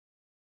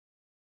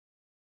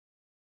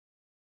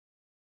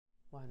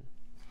One.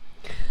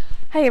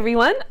 Hi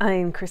everyone,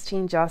 I'm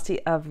Christine Josty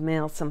of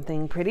Mail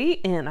Something Pretty,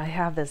 and I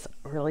have this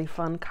really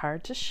fun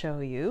card to show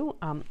you.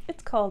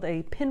 It's called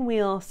a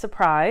Pinwheel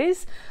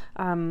Surprise.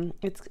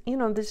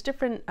 There's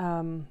different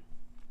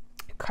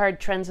card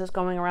trends that's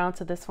going around,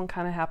 so this one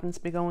kind of happens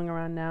to be going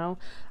around now.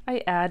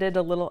 I added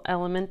a little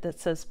element that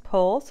says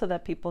pull so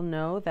that people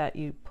know that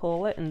you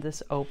pull it and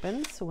this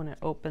opens. So when it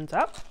opens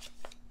up,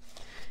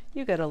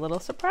 you get a little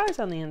surprise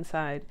on the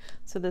inside.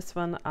 So this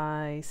one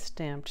I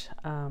stamped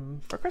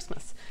for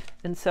Christmas.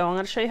 And so I'm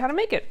going to show you how to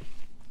make it.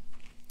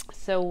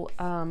 So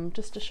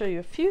just to show you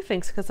a few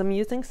things, because I'm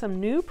using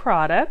some new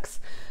products.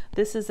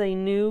 This is a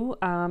new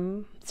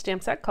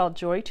stamp set called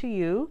Joy to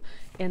You,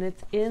 and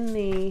it's in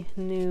the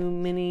new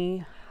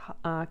mini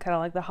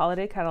catalog, the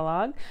holiday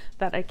catalog,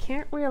 that I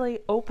can't really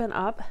open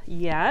up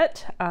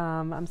yet.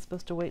 I'm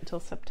supposed to wait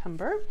until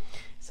September.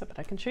 But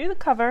I can show you the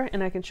cover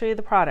and I can show you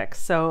the products,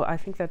 so I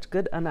think that's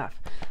good enough.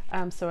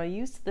 So I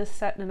used this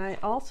set, and I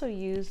also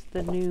used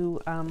the new,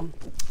 I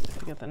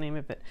forget the name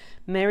of it,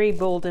 Merry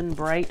Bold and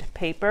Bright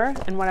paper.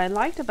 And what I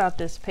liked about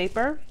this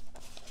paper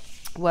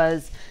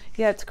was,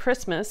 yeah, it's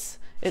Christmas.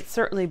 It's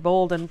certainly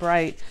bold and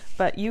bright,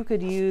 but you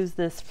could use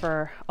this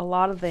for a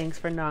lot of things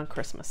for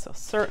non-Christmas. So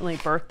certainly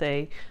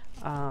birthday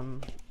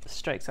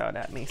strikes out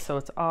at me. So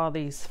it's all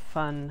these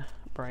fun,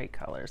 bright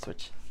colors,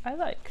 which I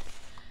like.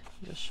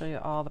 Just show you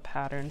all the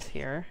patterns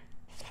here,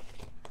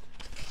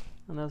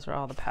 and those are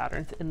all the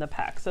patterns in the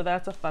pack. So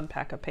that's a fun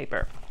pack of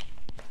paper.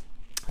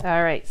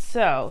 All right,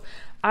 so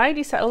I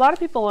decided, a lot of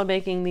people are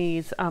making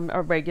these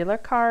a regular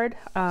card,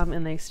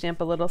 and they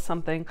stamp a little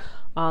something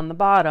on the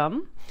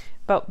bottom,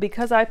 but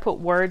because I put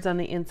words on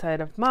the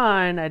inside of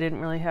mine, I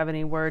didn't really have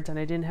any words, and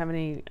I didn't have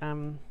any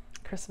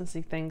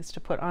Christmassy things to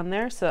put on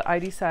there, so I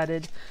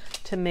decided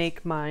to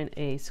make mine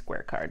a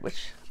square card,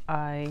 which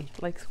I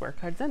like square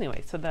cards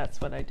anyway, so that's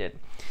what I did.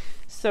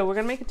 So we're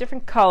going to make a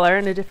different color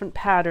and a different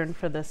pattern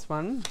for this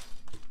one.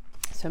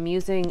 So I'm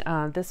using,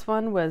 this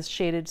one was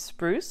shaded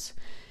spruce,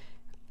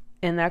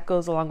 and that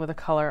goes along with the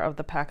color of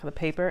the pack of the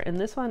paper. And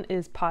this one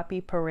is Poppy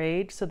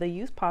Parade, so they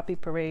use Poppy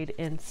Parade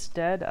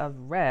instead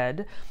of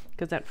red,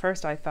 because at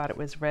first I thought it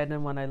was red,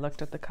 and when I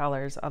looked at the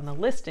colors on the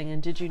listing,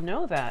 and did you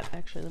know that,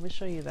 actually let me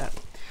show you that.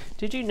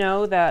 Did you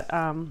know that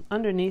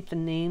underneath the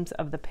names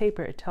of the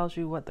paper it tells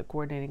you what the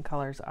coordinating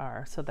colors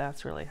are, so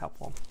that's really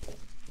helpful.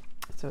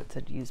 So it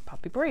said use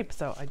Poppy Parade,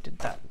 so I did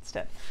that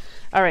instead.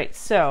 All right,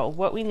 so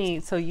what we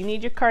need, so you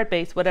need your card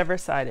base, whatever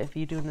side, if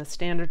you're doing a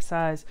standard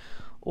size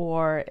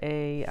or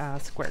a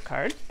square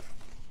card.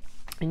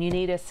 And you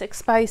need a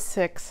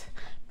 6x6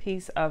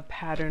 piece of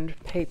patterned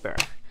paper.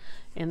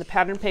 And the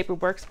patterned paper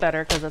works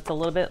better because it's a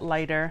little bit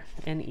lighter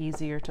and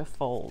easier to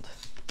fold.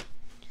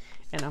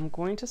 And I'm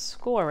going to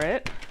score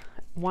it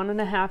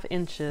 1.5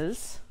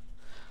 inches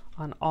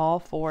on all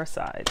 4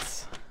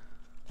 sides.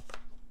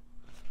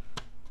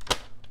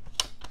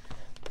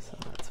 So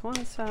that's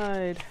one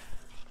side,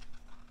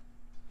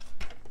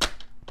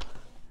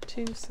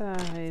 2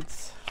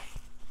 sides.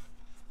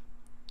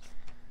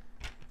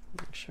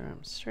 Make sure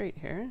I'm straight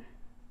here.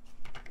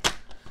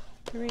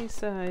 3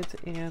 sides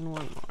and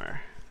 1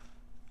 more.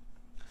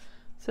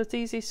 So it's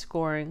easy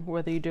scoring,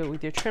 whether you do it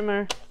with your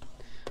trimmer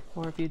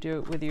or if you do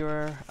it with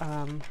your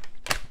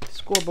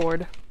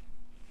scoreboard.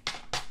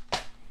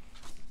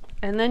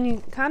 And then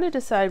you kind of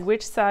decide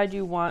which side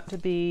you want to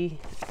be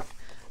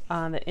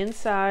on the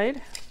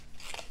inside.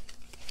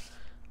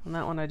 On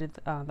that one I did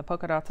the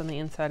polka dots on the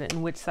inside,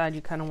 and which side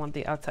you kind of want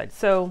the outside.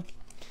 So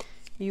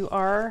you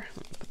are,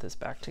 let me put this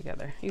back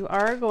together, you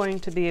are going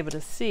to be able to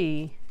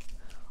see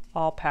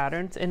all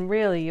patterns, and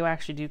really you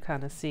actually do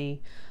kind of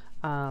see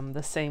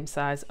the same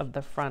size of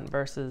the front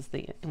versus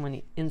the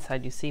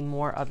inside you see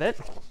more of it.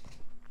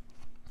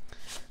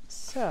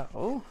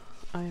 So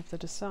I have to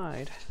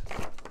decide.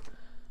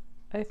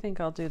 I think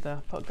I'll do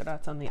the polka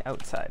dots on the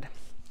outside.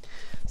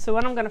 So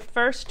what I'm going to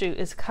first do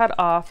is cut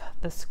off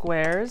the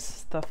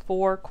squares, the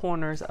 4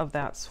 corners of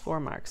that score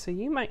mark. So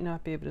you might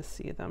not be able to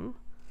see them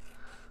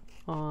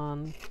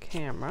on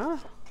camera,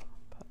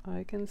 but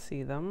I can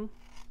see them.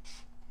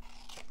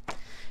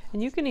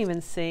 And you can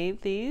even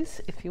save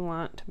these if you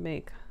want to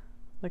make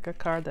like a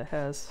card that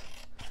has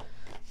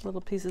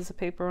little pieces of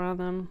paper on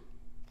them,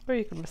 or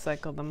you can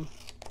recycle them.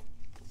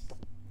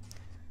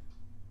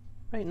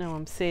 Right now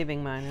I'm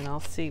saving mine, and I'll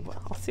see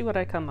what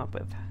I come up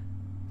with.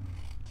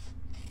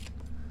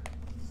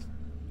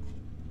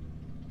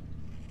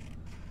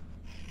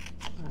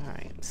 All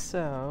right,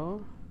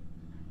 so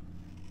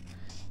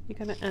you're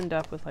going to end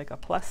up with like a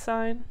plus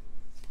sign,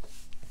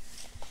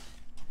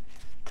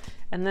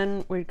 and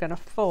then we're going to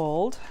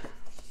fold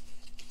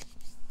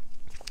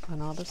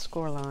on all the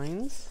score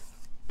lines.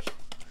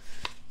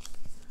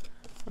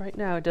 Right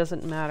now it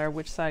doesn't matter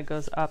which side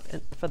goes up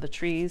for the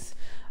trees,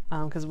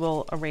 because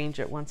we'll arrange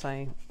it once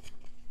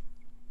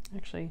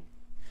actually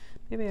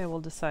maybe I will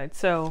decide.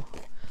 So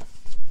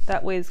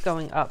that way is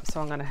going up,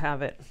 so I'm going to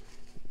have it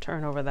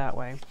turn over that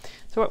way.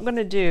 So what I'm going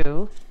to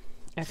do,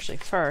 actually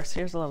first,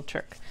 here's a little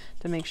trick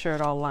to make sure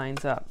it all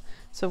lines up.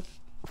 So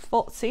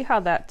see how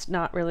that's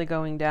not really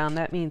going down?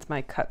 That means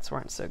my cuts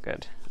weren't so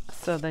good.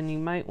 So then you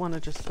might want to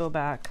just go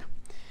back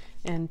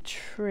and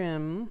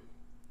trim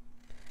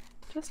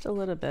just a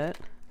little bit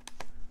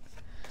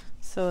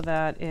so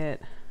that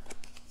it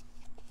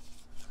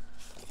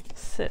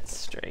sits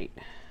straight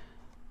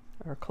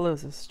or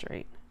closes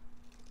straight.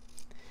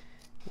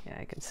 Yeah,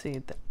 I can see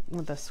that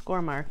with the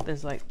score mark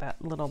there's like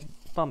that little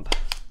bump.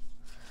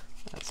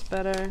 That's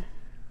better.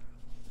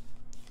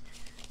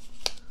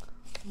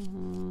 This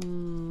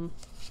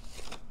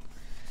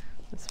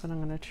one I'm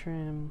going to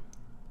trim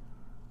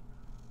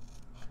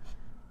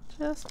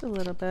just a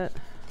little bit.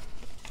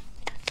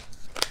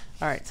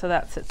 All right, so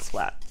that sits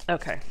flat.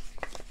 Okay,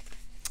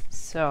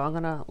 so I'm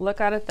going to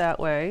look at it that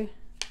way.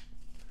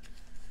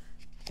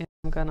 And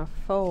I'm going to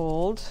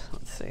fold.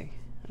 Let's see.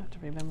 I have to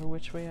remember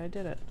which way I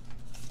did it.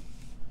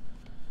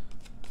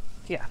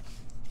 Yeah.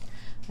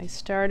 I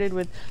started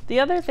with, the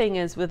other thing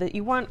is with it,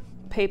 you want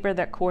paper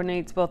that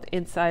coordinates both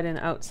inside and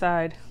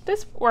outside.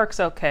 This works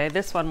okay.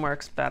 This one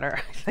works better,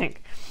 I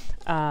think.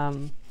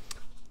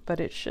 But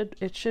it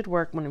should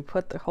work when you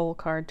put the whole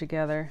card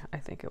together. I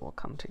think it will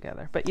come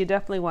together. But you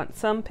definitely want,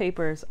 some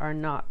papers are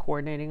not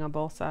coordinating on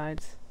both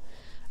sides.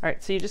 All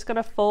right, so you're just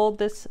gonna fold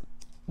this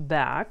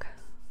back,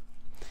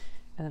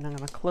 and then I'm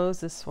gonna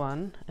close this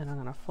one, and I'm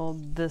gonna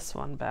fold this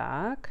one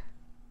back.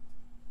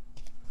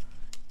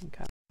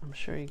 Okay, I'm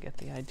sure you get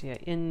the idea.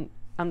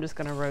 I'm just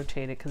gonna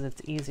rotate it because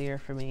it's easier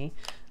for me.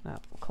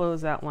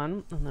 Close that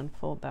one, and then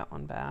fold that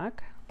one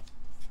back.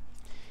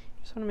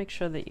 Just wanna make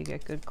sure that you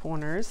get good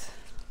corners.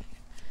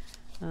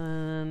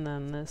 And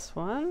then this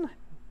one,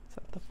 is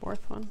that the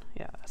fourth one?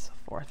 Yeah, that's the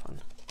fourth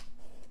one.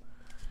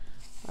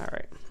 All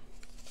right.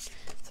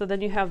 So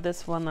then you have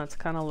this one that's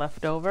kind of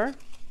left over.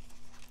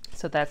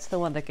 So that's the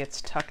one that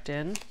gets tucked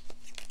in.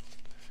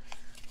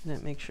 And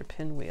it makes your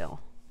pinwheel.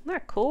 Isn't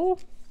that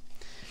cool?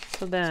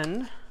 So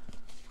then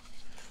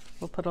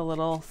we'll put a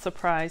little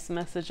surprise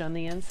message on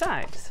the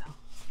inside. So,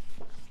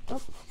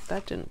 oh,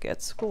 that didn't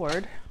get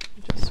scored.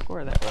 Just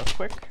score that real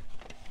quick.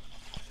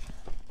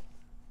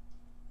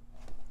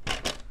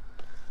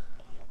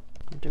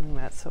 I'm doing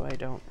that so I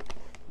don't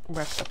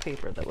wreck the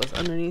paper that was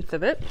underneath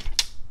of it.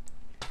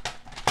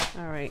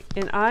 All right,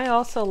 and I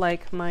also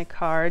like my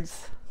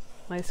cards,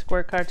 my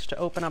square cards, to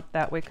open up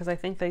that way because I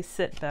think they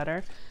sit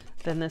better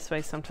than this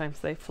way. Sometimes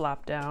they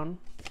flop down.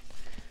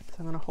 So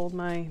I'm gonna hold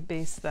my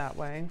base that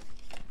way.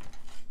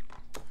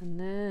 And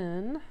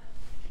then,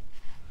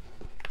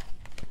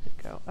 there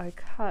we go. I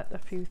cut a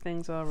few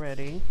things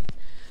already.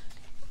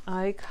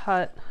 I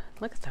cut,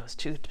 look at those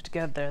two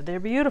together. They're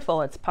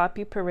beautiful. It's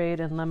Poppy Parade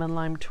and Lemon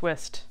Lime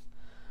Twist.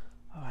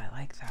 Oh, I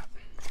like that.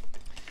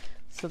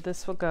 So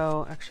this will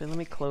go, actually, let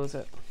me close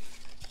it.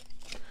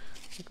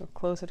 I'll go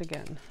close it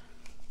again.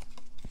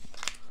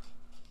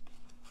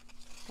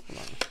 Hold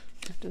on.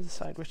 I have to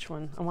decide which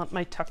one. I want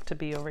my tuck to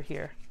be over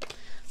here.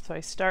 So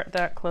I start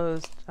that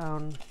closed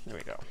down. There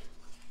we go.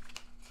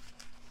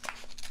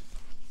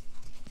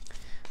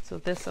 So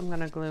this I'm going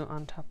to glue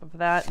on top of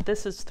that.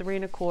 This is 3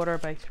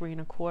 1/4 by 3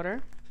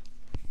 1/4.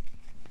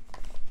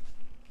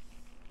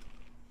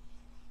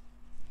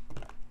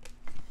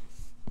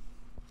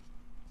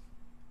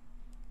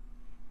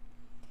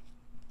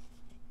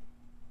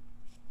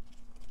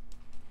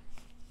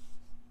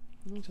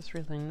 Just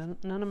really,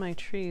 none of my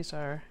trees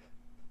are,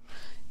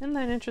 isn't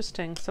that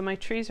interesting? So my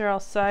trees are all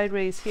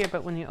sideways here,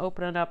 but when you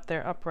open it up,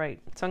 they're upright.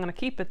 So I'm going to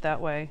keep it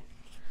that way.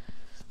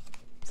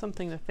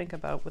 Something to think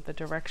about with the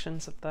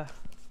directions of the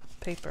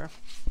paper.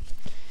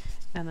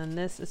 And then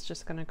this is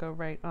just going to go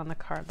right on the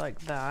card like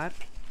that.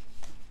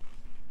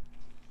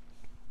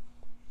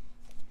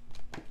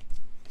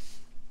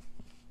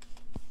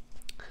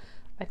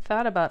 I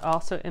thought about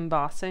also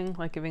embossing,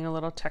 like giving a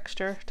little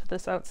texture to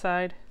this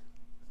outside.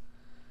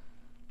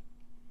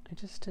 I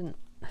just didn't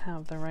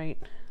have the right,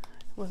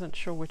 wasn't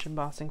sure which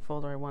embossing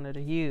folder I wanted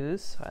to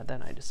use. So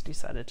then I just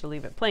decided to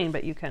leave it plain,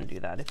 but you can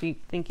do that if you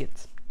think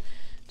it's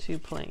too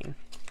plain.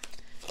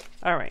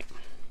 All right.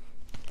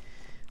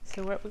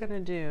 So what we're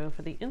going to do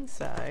for the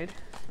inside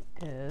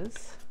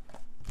is,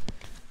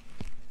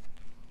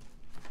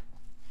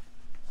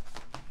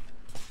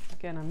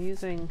 again, I'm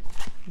using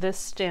this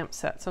stamp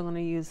set. So I'm going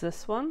to use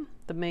this one,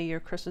 the May Your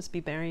Christmas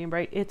Be Merry and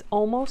Bright. It's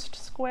almost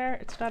square.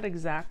 It's not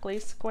exactly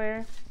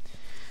square.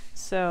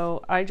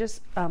 So I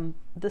just,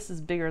 this is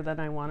bigger than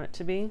I want it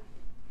to be,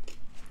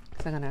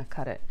 so I'm going to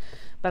cut it.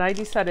 But I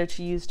decided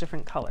to use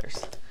different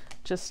colors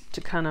just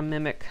to kind of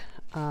mimic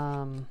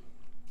kind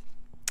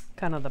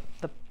of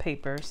the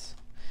papers.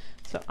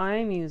 So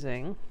I'm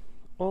using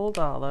Old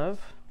Olive.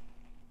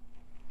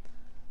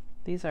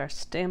 These are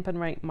Stampin'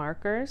 Right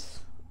markers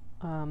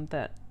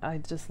that I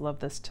just love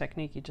this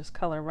technique. You just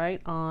color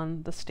right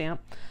on the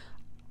stamp.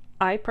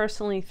 I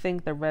personally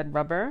think the red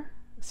rubber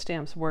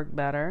stamps work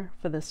better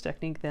for this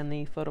technique than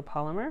the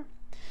photopolymer.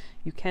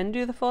 You can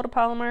do the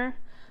photopolymer,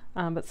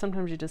 but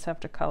sometimes you just have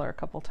to color a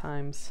couple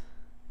times.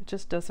 It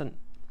just doesn't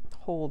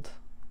hold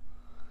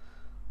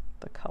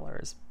the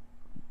colors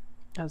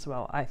as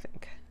well, I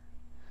think.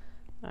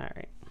 All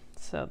right,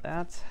 so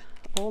that's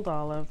Old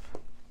Olive.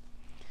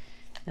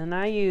 And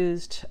I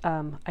used,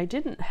 I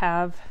didn't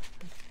have,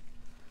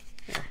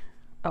 here,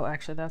 Oh,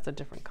 actually that's a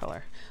different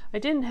color. I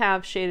didn't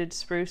have shaded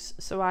spruce,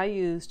 so I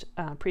used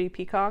Pretty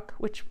Peacock,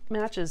 which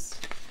matches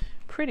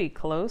pretty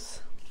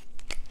close.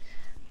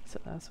 So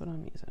that's what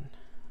I'm using.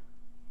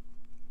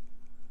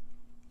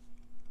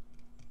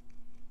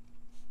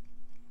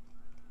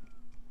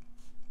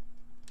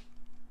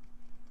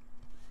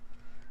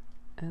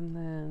 And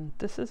then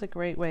this is a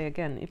great way,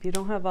 again, if you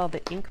don't have all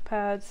the ink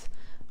pads,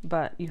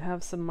 but you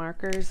have some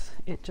markers,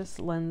 it just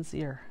lends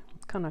your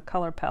kind of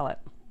color palette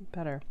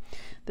better.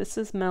 This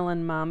is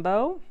Melon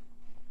Mambo,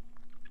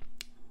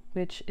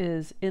 which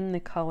is in the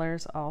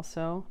colors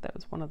also. That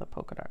was one of the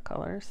polka dot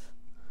colors.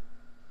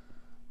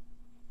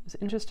 It's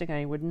interesting,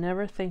 I would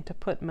never think to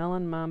put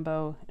Melon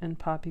Mambo and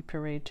Poppy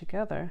Parade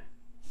together,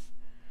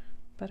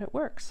 but it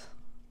works.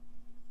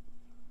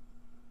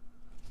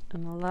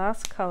 And the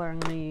last color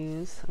I'm going to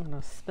use, I'm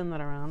going to spin that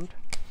around,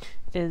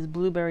 is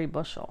Blueberry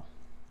Bushel.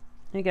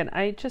 Again,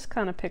 I just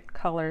kind of picked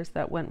colors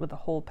that went with a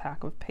whole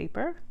pack of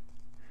paper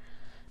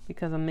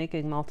because I'm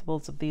making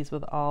multiples of these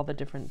with all the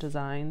different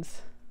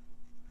designs.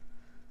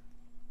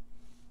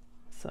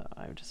 So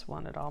I just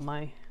wanted all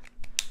my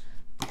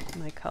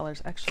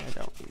colors. Actually, I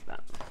don't need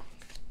that.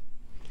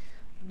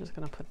 I'm just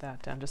going to put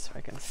that down just so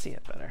I can see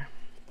it better.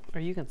 Or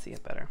you can see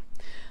it better.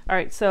 All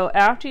right, so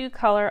after you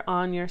color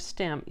on your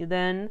stamp, you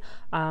then,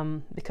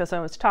 because I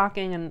was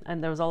talking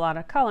and there was a lot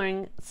of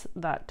coloring,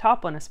 that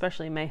top one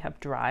especially may have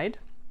dried,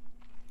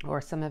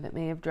 or some of it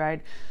may have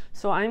dried.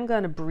 So I'm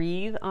going to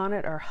breathe on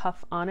it or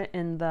huff on it,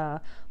 and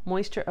the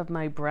moisture of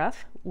my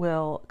breath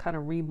will kind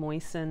of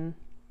re-moisten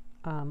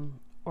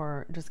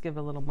or just give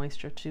a little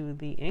moisture to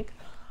the ink.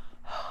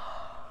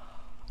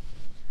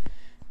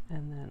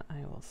 And then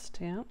I will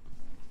stamp.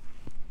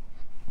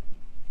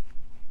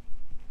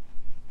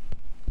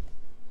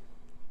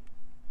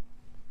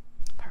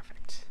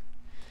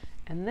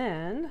 And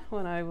then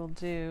what I will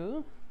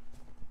do,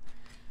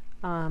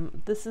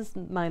 this is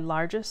my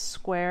largest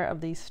square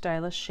of these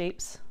stylish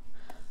shapes,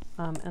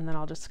 and then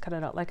I'll just cut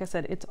it out. Like I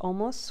said, it's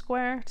almost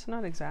square. It's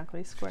not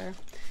exactly square.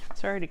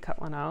 So I already cut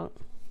one out.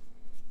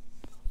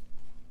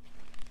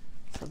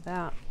 So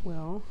that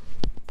will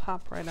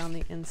pop right on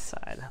the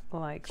inside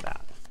like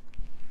that.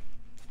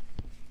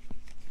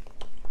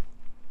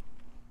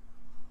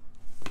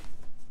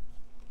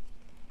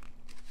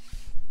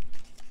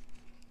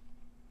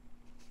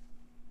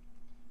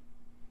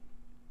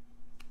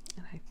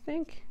 I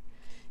think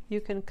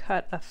you can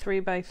cut a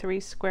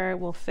 3x3 square. It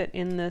will fit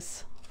in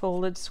this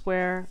folded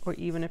square, or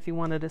even if you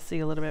wanted to see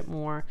a little bit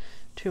more,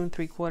 2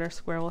 3/4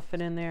 square will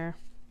fit in there.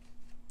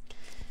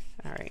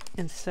 All right,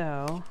 and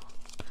so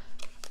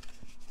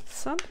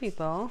some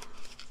people,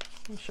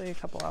 I'll show you a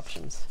couple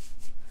options,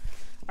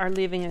 are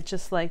leaving it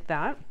just like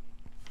that,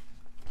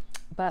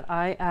 but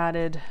I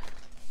added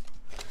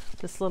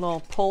this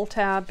little pull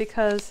tab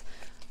because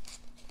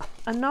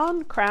a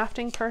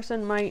non-crafting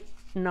person might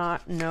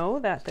not know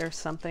that there's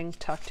something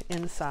tucked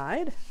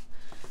inside,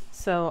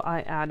 so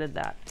I added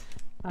that.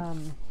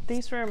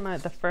 These were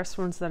the first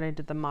ones that I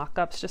did the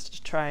mock-ups just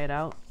to try it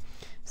out.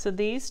 So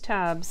these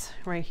tabs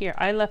right here,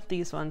 I left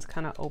these ones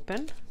kind of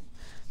open.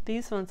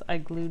 These ones I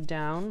glued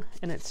down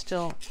and it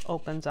still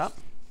opens up,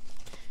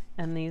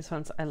 and these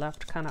ones I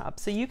left kind of up.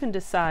 So you can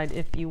decide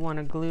if you want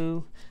to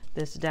glue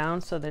this down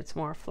so that it's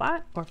more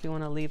flat, or if you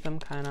want to leave them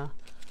kind of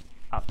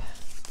up.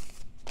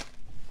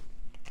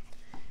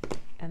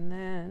 And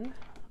then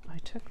I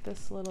took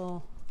this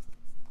little,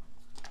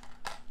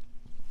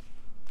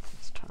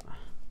 just trying to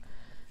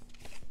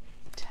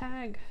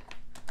tag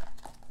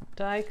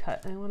die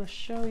cut. I want to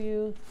show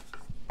you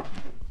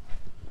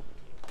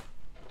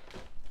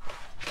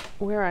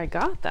where I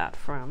got that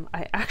from.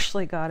 I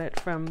actually got it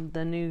from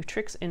the new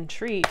Tricks and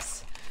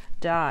Treats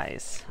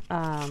dies,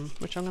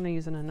 which I'm going to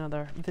use in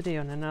another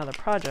video in another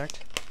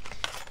project.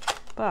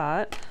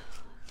 But,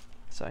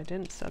 so I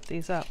didn't set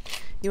these up.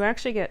 You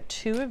actually get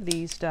 2 of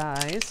these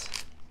dies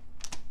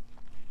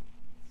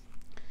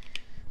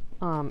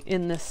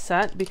in this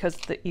set, because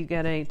you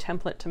get a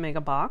template to make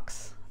a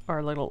box or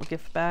a little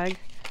gift bag.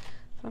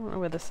 I don't know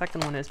where the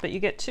second one is, but you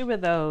get 2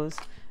 of those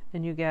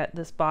and you get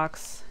this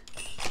box.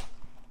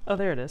 Oh,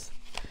 there it is,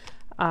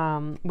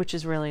 which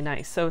is really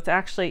nice. So it's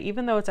actually,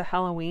 even though it's a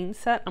Halloween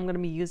set, I'm going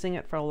to be using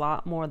it for a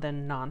lot more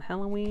than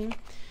non-Halloween.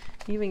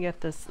 You even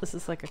get this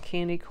is like a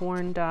candy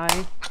corn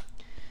die,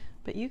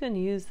 but you can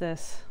use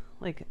this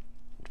like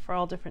for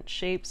all different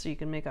shapes. So you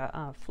can make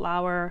a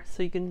flower,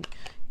 so you can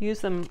use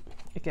them.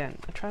 Again,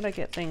 I try to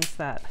get things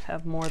that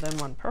have more than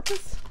one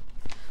purpose.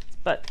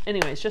 But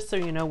anyways, just so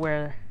you know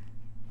where,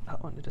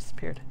 oh, it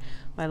disappeared,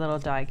 my little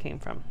die came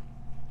from.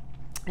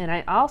 And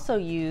I also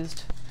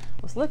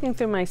was looking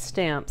through my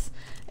stamps,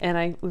 and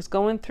I was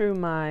going through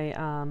my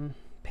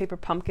Paper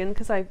Pumpkin,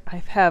 because I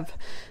have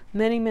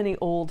many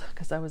old,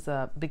 because I was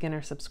a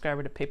beginner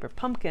subscriber to Paper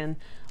Pumpkin,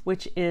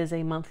 which is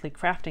a monthly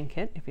crafting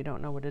kit, if you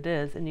don't know what it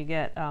is, and you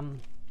get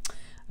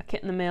a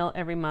kit in the mail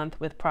every month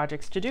with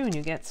projects to do, and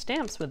you get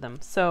stamps with them.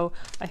 So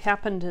I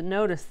happened to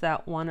notice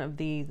that one of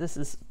this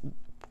is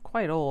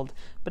quite old,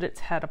 but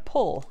it's had a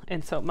pull,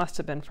 and so it must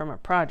have been from a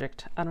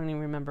project. I don't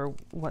even remember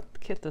what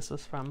kit this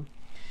was from,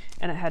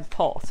 and it had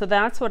pull. So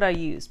that's what I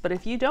used. But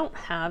if you don't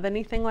have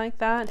anything like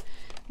that,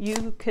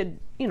 you could,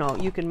 you know,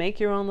 you can make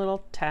your own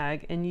little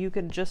tag, and you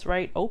could just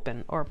write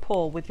open or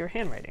pull with your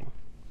handwriting.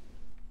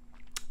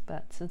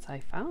 But since I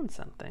found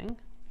something,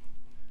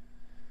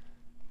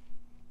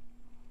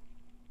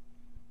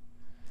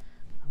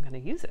 I'm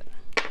going to use it.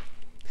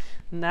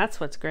 And that's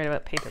what's great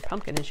about Paper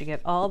Pumpkin, is you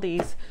get all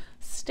these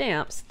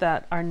stamps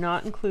that are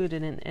not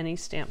included in any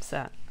stamp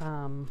set.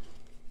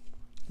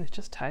 It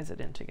just ties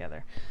it in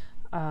together.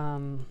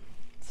 So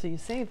you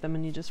save them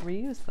and you just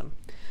reuse them.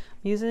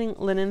 I'm using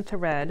linen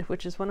thread,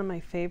 which is one of my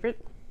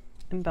favorite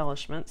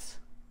embellishments.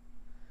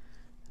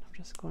 I'm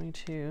just going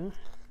to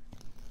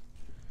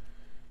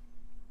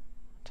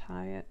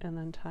tie it and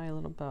then tie a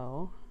little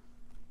bow.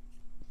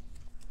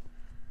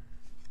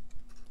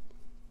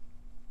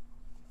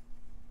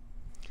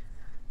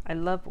 I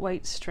love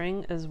white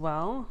string as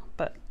well,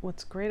 but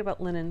what's great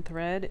about linen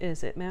thread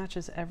is it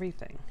matches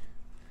everything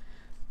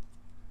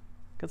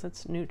because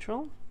it's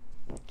neutral.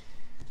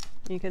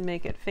 You can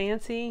make it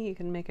fancy, you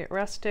can make it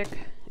rustic.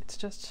 It's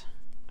just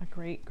a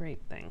great,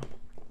 great thing.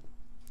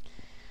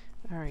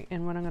 All right,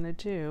 and what I'm going to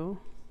do,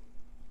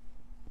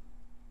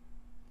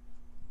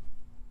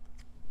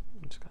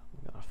 I'm going to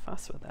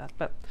fuss with that,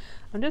 but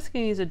I'm just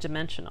going to use a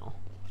dimensional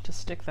to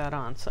stick that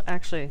on. So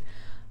actually,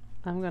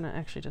 I'm going to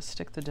actually just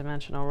stick the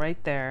dimensional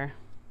right there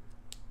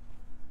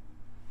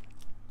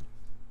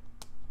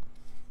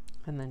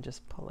and then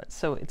just pull it.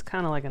 So it's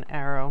kind of like an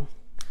arrow,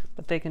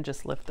 but they can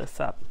just lift this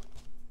up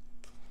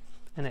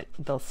and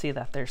they'll see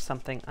that there's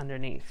something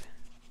underneath.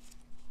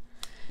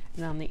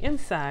 And on the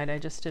inside, I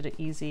just did an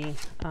easy,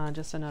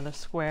 just another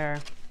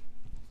square,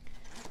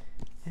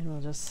 and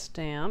we'll just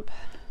stamp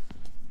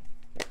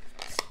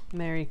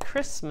Merry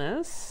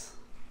Christmas.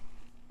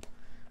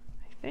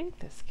 I think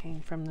this came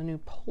from the new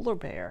Polar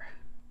Bear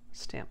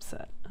stamp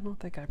set. I don't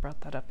think I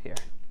brought that up here.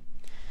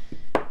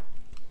 And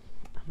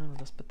then we'll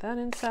just put that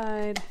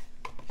inside.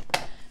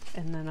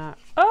 And then,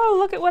 oh,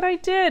 look at what I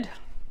did.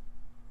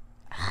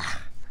 I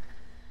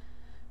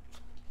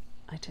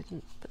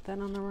didn't put that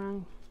on the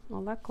wrong,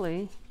 well,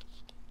 luckily,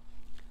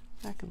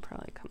 that can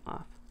probably come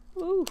off.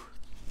 Ooh.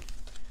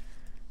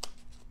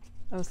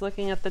 I was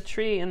looking at the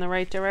tree in the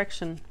right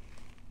direction,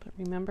 but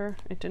remember,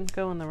 it didn't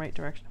go in the right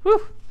direction.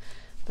 Whew.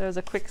 That was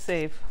a quick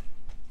save.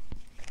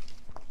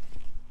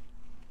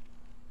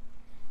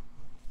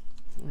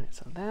 All right,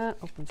 so that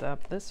opens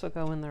up. This will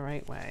go in the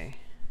right way.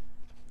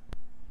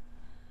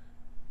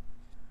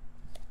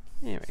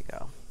 There we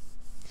go.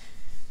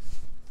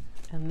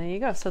 And there you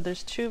go. So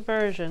there's two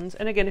versions.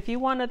 And again, if you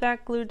wanted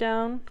that glued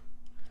down,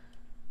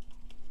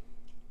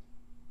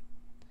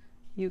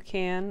 you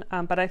can.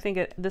 But I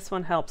think this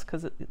one helps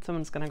because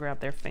someone's going to grab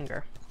their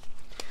finger.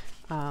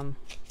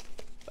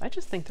 I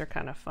just think they're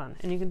kind of fun,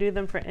 and you can do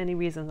them for any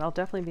reason. I'll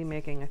definitely be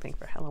making, I think,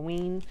 for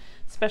Halloween.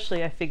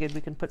 Especially, I figured we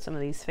can put some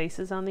of these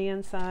faces on the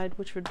inside,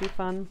 which would be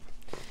fun.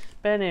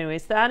 But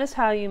anyways, that is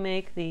how you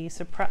make the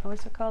surprise.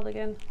 What's it called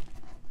again?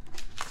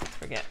 I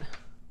forget.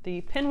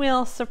 The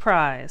Pinwheel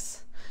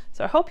Surprise.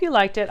 So I hope you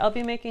liked it. I'll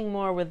be making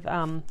more with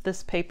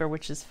this paper,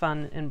 which is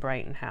fun and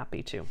bright and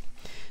happy too.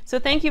 So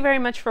thank you very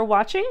much for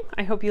watching.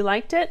 I hope you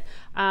liked it.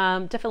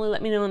 Definitely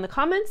let me know in the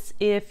comments.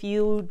 If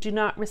you do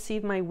not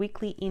receive my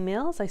weekly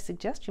emails, I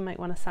suggest you might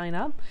want to sign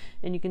up,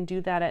 and you can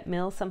do that at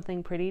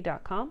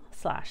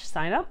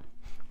mailsomethingpretty.com/sign up,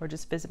 or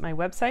just visit my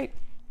website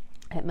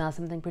at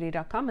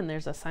mailsomethingpretty.com, and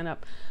there's a sign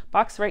up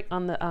box right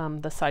on the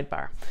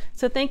sidebar.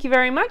 So thank you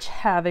very much.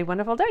 Have a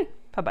wonderful day.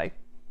 Bye-bye.